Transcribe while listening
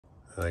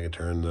And I can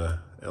turn the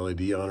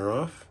LED on or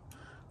off.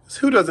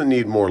 Who doesn't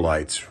need more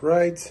lights,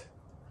 right?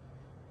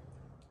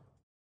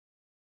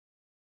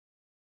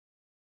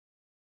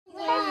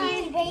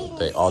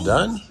 They all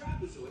done?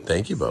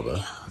 Thank you,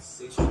 Bubba.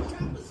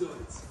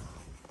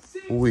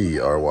 We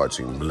are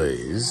watching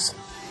Blaze.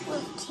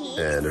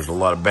 And there's a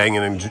lot of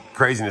banging and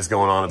craziness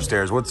going on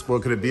upstairs. What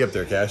could it be up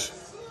there, Cash?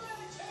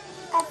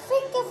 I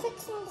think they're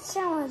fixing the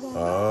shower again.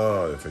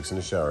 Oh, they're fixing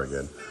the shower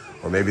again.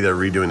 Or maybe they're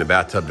redoing the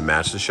bathtub to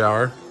match the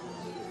shower.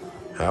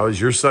 How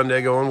is your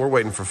Sunday going? We're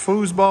waiting for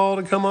foosball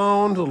to come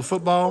on, a little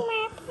football.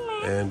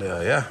 And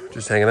yeah,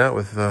 just hanging out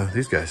with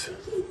these guys.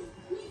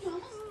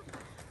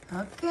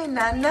 Okay,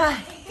 Nana.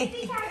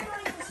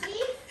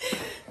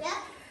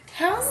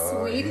 How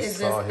sweet is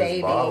this baby?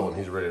 His bottle and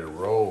he's ready to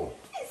roll.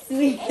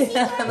 Sweet.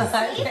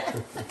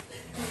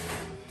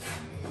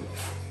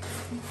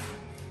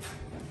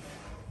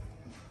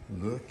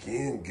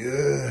 Looking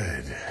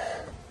good.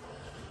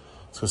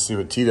 Let's go see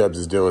what T-Dubs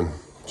is doing.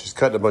 She's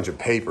cutting a bunch of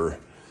paper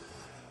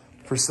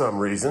for some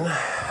reason.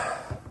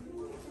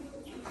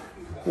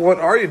 What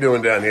are you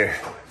doing down here?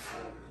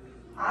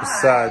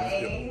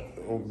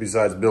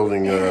 Besides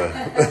building,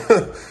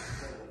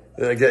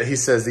 he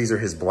says these are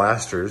his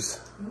blasters.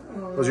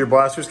 Those your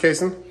blasters,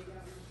 Kason?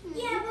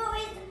 Yeah,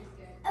 but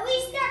at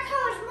least that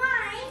car's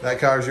mine. That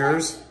car's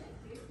yours?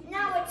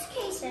 No, it's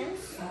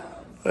Kason's.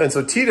 And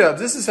so T-Dubs,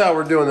 this is how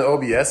we're doing the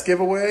OBS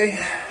giveaway.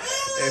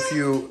 So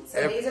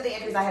these are the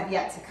entries I have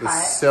yet to cut.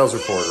 The sales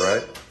report,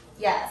 right?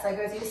 Yes, I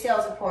go through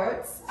sales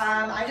reports.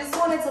 I just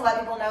wanted to let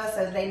people know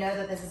so they know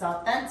that this is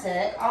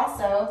authentic.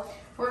 Also,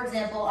 for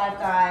example, I've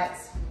got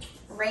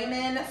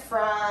Raymond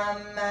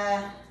from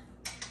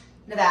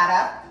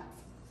Nevada.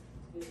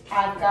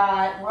 I've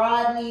got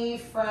Rodney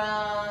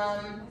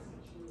from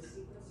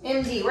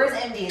MD. Where's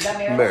MD? Is that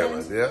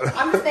Maryland? Maryland, yeah.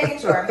 I'm just making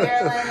sure.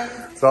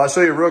 Maryland. So I'll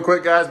show you real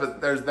quick, guys, but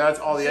that's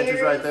all the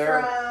entries right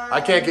there. From I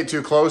can't get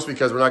too close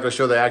because we're not going to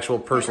show the actual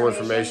personal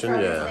information.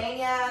 From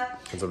Yeah.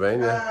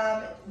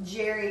 Pennsylvania.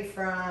 Jerry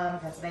from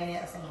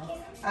Pennsylvania.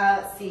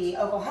 Let's see,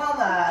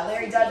 Oklahoma.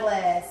 Larry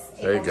Douglas.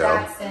 There you April go.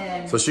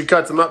 Jackson. So she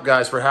cuts them up,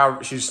 guys, for how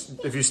if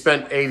you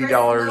spent $80.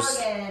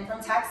 Morgan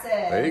from Texas.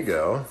 There you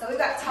go. So we've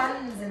got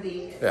tons of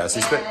these. Yeah, so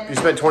you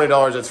spent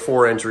 $20, that's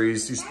 4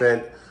 entries. You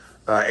spent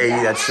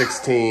 80, that's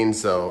 16.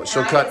 So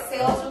she'll cut. I get a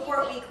sales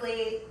report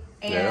weekly,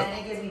 and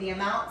it gives me the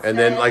amount. And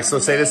then, like, so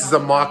say this is a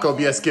mock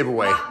OBS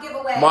giveaway.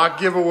 Mock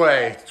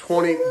giveaway,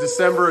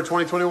 December of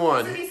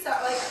 2021. Like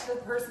the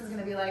person's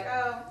gonna be like,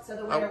 oh, so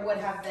the winner would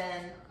have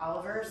been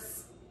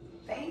Oliver's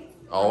Faith.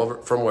 Oliver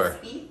from where?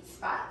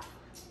 Spot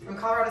from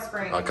Colorado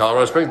Springs.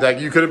 Colorado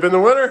Springs. You could have been the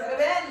winner. Could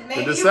have been.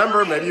 Maybe In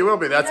December, maybe you will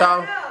be. That's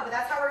how. But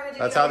that's how we're gonna do.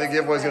 That's how the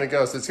giveaway's gonna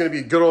go. So it's gonna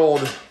be good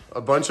old, a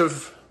bunch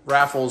of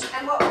raffles.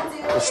 And what we'll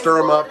do We'll stir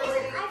them up,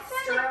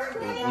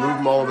 move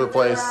them all over the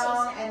place,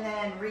 and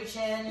then reach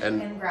in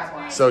and grab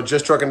one. So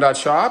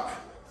justtrucking.shop.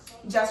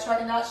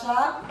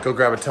 Justtrucking.shop. Go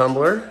grab a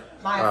tumbler.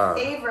 My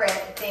favorite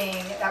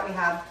thing that we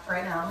have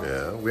right now.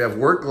 Yeah, we have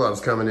work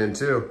gloves coming in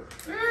too.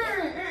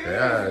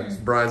 Yeah,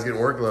 Brian's getting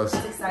work gloves.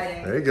 That's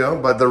exciting. There you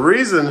go. But the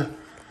reason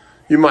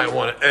you might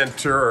want to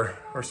enter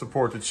or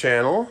support the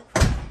channel,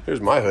 here's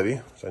my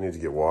hoodie, so I need to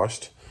get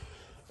washed,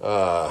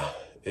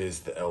 is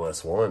the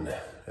LS1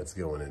 that's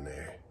going in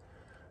there.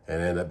 And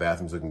then that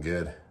bathroom's looking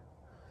good.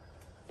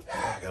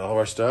 Got all of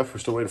our stuff. We're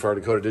still waiting for our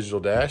Dakota Digital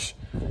Dash.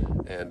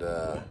 And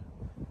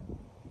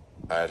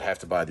I'd have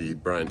to buy the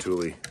Brian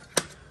Tooley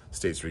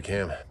State Street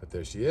Cam. But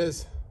there she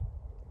is.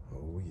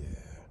 Oh, yeah.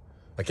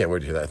 I can't wait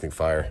to hear that thing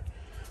fire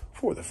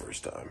for the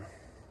first time.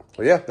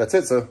 Well, yeah, that's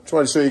it. So just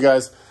wanted to show you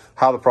guys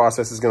how the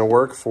process is going to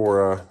work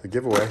for the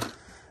giveaway.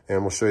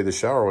 And we'll show you the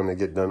shower when they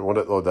get done.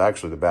 Well,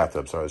 actually, the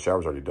bathtub. Sorry, the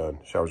shower's already done.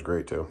 Shower's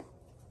great, too.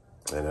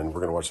 And then we're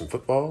going to watch some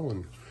football,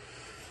 and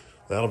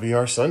that'll be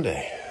our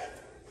Sunday.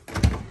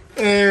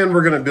 And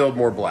we're going to build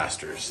more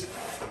blasters.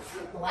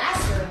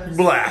 Blasters?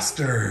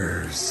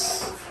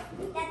 Blasters.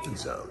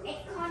 So.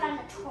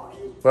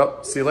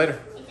 Well, see you later.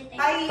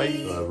 Bye.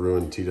 Bye.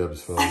 Ruined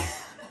T-Dub's phone.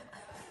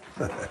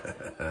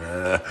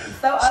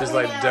 So She's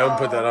like, don't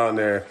put that on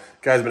there.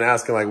 Guys been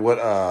asking, like, what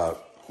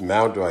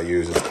mount do I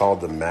use? It's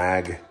called the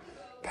Mag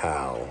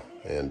Pal.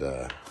 And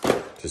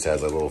just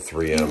has a little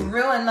 3M. You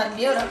ruined my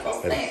beautiful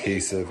thing.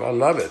 Adhesive. I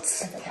love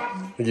it.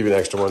 I'll give you an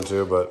extra one,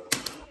 too, but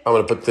I'm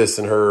going to put this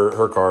in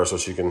her car so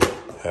she can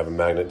have a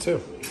magnet,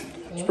 too.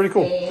 It's pretty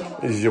cool.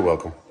 You're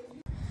welcome.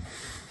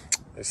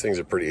 These things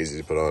are pretty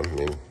easy to put on. I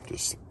mean,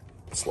 just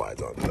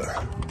slides on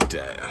the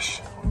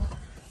dash.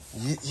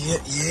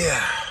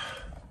 Yeah.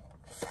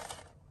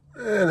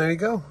 And there you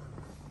go.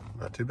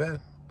 Not too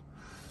bad.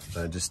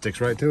 It just sticks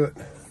right to it.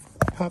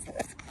 Pop.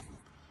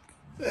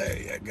 There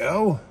you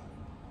go.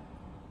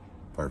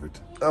 Perfect.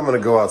 I'm going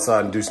to go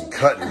outside and do some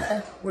cutting.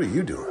 What are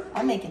you doing?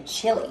 I'm making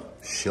chili.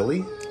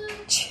 Chili?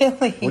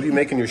 Chili. What are you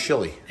making your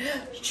chili?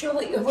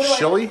 Chili.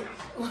 Chili?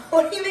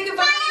 What do you make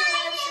about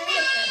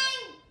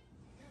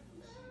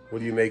What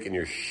do you make in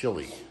your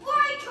chili?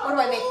 What do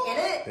I make in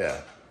it?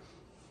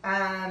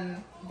 Yeah.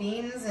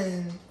 Beans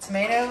and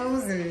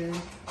tomatoes and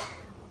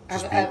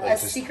Just A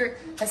secret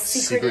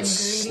ingredient.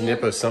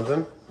 snip of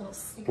something.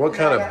 Secret What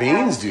kind of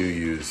beans add do you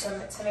use?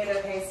 some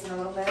tomato paste in a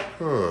little bit.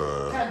 Huh.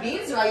 What kind of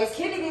beans do I use?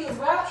 Kidney beans,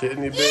 bro.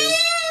 Kidney beans.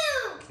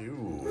 Cute.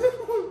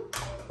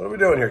 What are we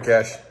doing here,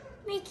 Cash?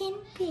 Making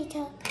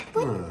pizza.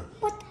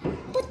 Look,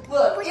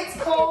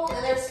 it's cold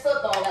and there's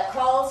football that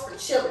calls for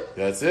chili.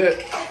 That's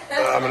it.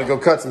 I'm gonna go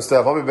cut some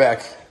stuff. I'll be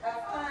back.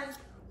 Have fun.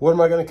 What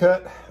am I gonna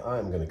cut?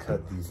 I'm gonna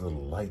cut these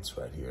little lights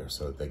right here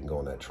so that they can go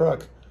in that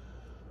truck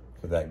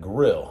for that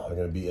grill. They're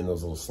gonna be in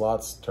those little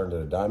slots turned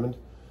into a diamond,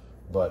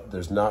 but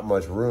there's not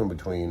much room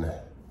between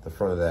the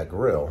front of that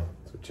grill.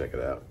 So check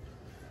it out.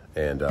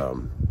 And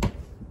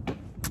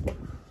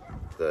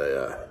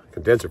the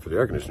condenser for the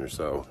air conditioner,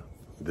 so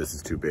this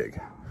is too big.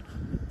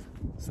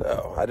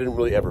 So I didn't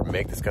really ever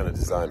make this kind of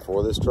design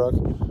for this truck,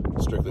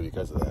 strictly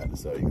because of that.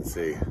 So you can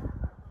see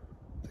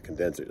the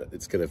condenser.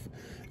 It's gonna,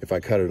 if I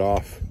cut it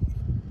off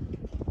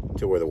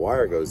to where the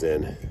wire goes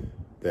in,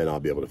 then I'll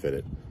be able to fit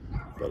it.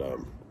 But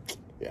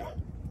yeah,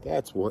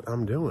 that's what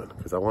I'm doing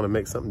because I want to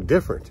make something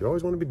different. You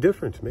always want to be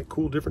different, make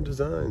cool, different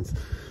designs.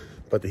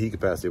 But the heat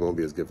capacity won't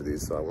be as good for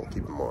these, so I won't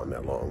keep them on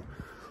that long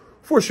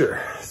for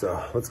sure.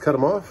 So let's cut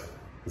them off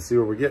and see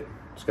what we get.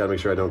 Just gotta make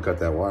sure I don't cut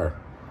that wire.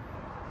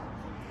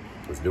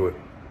 Let's do it.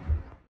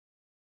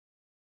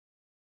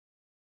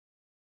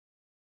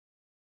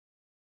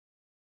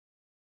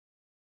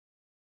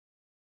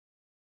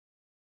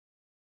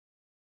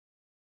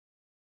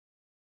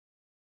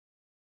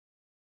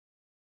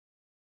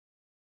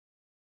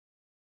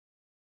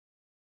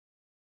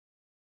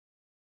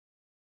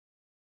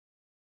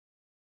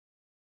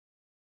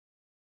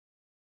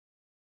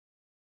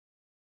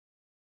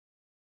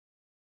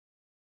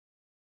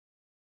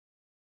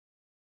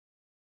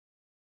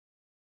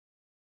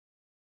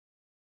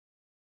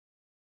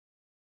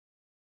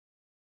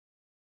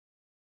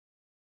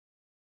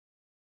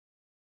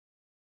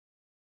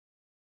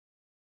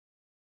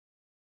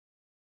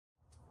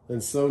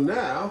 And so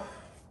now,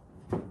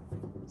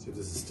 see if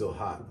this is still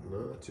hot. No,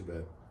 not too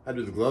bad. I had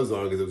to do the gloves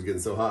on because it was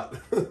getting so hot.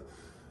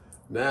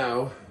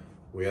 Now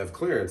we have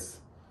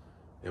clearance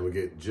and we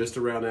get just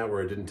around that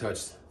where it didn't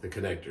touch the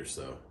connector.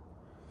 So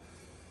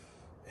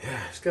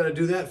yeah, just gotta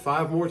do that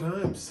 5 more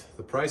times.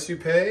 The price you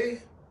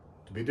pay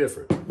to be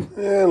different.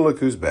 And look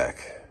who's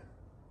back.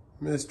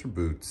 Mr.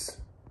 Boots,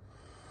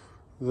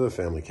 the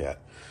family cat.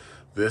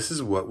 This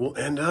is what we'll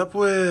end up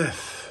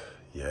with.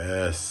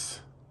 Yes.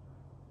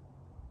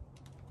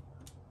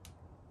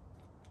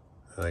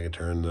 And I can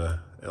turn the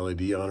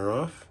LED on or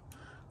off.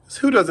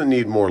 Who doesn't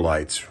need more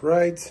lights,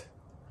 right?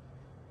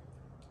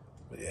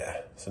 But yeah,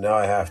 so now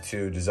I have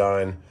to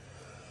design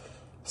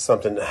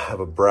something, have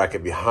a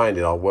bracket behind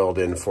it. I'll weld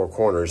in 4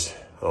 corners.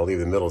 I'll leave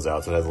the middles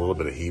out so it has a little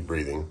bit of heat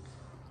breathing.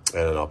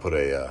 And then I'll put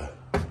a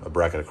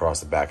bracket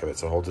across the back of it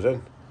so it holds it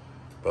in.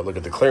 But look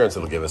at the clearance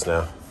it'll give us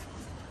now.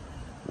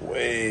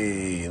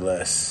 Way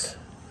less.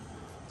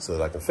 So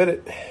that I can fit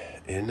it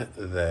in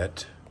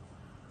that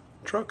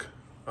truck.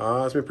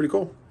 It's been pretty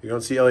cool. You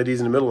don't see LEDs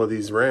in the middle of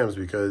these Rams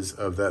because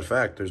of that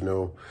fact. There's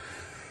no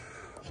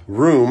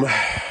room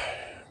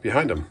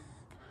behind them.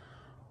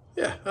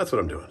 Yeah, that's what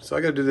I'm doing. So I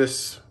got to do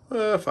this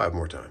 5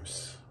 more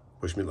times.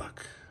 Wish me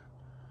luck.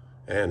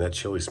 And that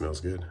chili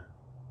smells good.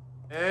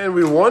 And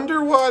we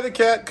wonder why the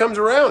cat comes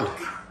around.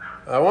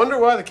 I wonder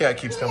why the cat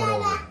keeps coming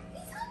over.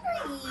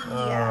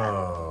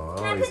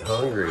 Oh, he's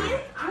hungry.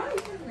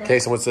 Okay,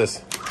 so what's this?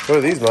 What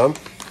are these, Mom?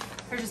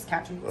 They're just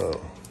catching. Oh.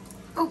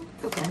 Oh,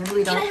 okay. Maybe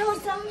we don't. Can I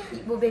hold some?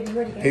 Well, baby,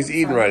 where'd he go? He's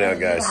eating right now,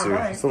 guys. So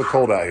it's a little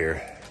cold out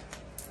here.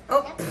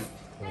 Oh.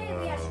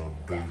 Oh,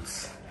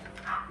 Boots.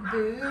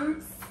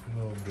 Boots.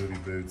 Oh, booty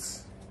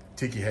Boots.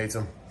 Tiki hates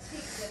him.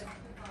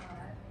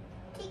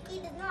 Tiki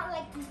does not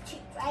like these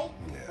chicks, right?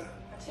 Yeah.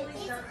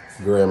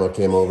 Grandma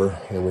came over,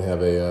 and we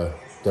have a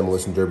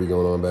demolition derby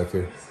going on back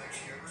here.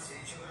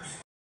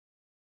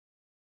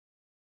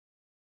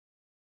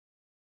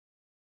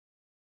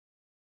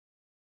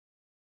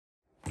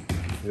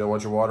 You don't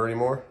want your water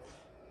anymore?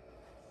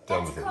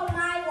 That's called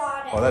my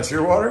water. Oh, that's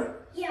your water?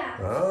 Yeah.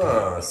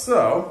 Ah,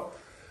 so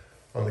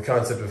on the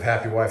concept of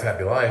happy wife,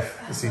 happy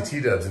life, to see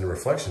T-Dubs in the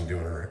reflection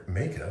doing her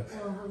makeup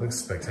looks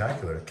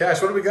spectacular.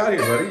 Cash, what do we got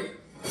here, buddy?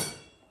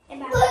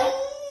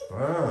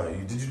 Wow,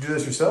 did you do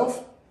this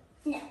yourself?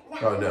 No.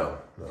 Oh, no.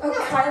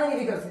 Oh,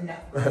 Kylie goes no.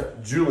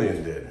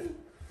 Julian did,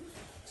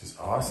 which is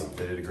awesome.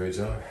 They did a great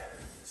job.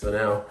 So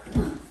now,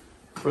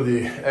 for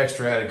the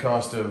extra added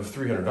cost of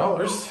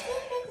 $300,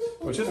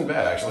 which isn't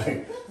bad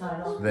actually, Not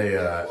at all. they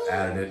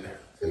added it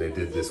and they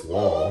did this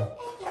wall.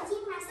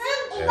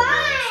 And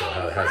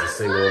so it has a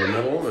single in the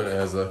middle and it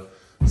has a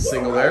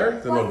single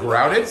there. Then they'll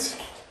grout it.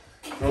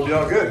 It'll be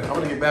all good. I'm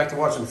gonna get back to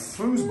watching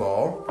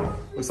foosball.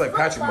 Looks like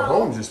Patrick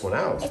Mahomes just went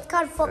out. It's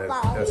called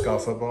football. Yeah, it's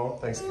called football.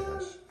 Thanks,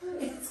 Cash.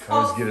 I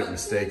always get it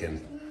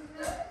mistaken.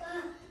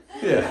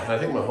 Yeah, I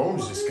think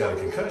Mahomes just got a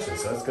concussion,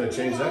 so that's gonna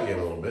change that game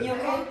a little bit. You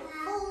okay?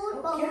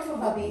 Oh, careful,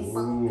 puppies.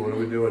 Ooh, what are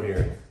we doing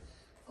here?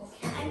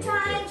 I'm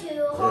trying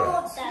to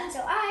hold that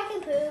so I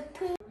can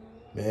poop.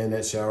 Man,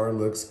 that shower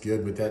looks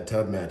good with that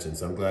tub matching,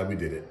 so I'm glad we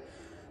did it.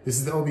 This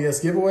is the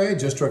OBS giveaway,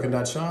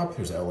 justtruckin.shop.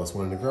 Here's the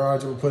LS1 in the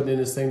garage that we're putting in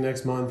this thing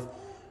next month.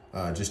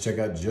 Just check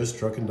out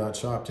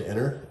justtruckin.shop to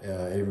enter.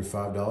 Every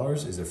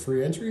 $5 is a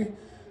free entry.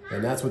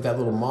 And that's what that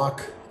little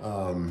mock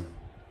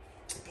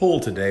pull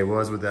today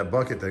was with that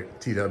bucket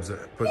that T-Dubs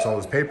puts all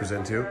his papers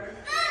into.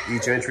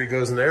 Each entry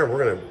goes in there.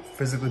 We're gonna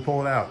physically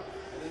pull it out.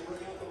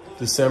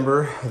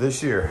 December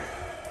this year.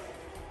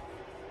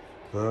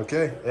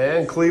 Okay,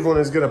 and Cleveland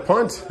is gonna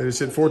punt. They just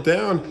hit 4th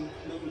down.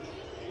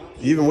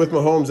 Even with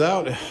Mahomes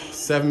out,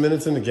 7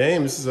 minutes in the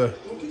game. This is a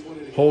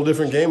whole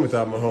different game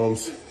without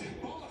Mahomes.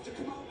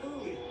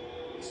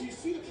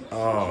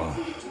 Oh,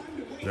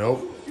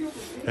 nope.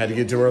 Had to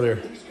get to him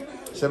earlier.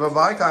 Say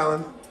bye-bye,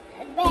 Kylan.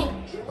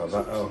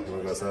 Bye-bye. Oh, you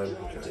wanna go outside?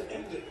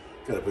 Okay.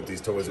 Gotta put these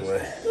toys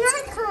away.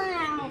 Your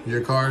car.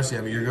 Your cars?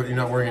 Yeah, but you're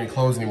not wearing any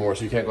clothes anymore,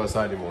 so you can't go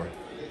outside anymore.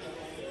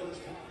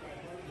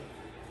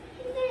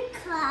 Your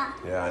car.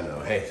 Yeah, I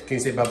know. Hey, can you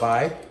say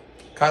bye-bye?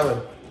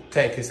 Kylan,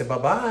 Tank, can you say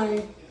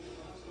bye-bye?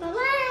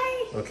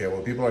 Bye-bye. Okay,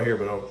 well, people are here,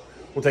 but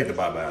we'll take the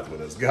bye-byes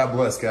with us. God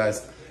bless,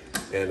 guys.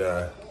 And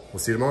we'll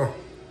see you tomorrow.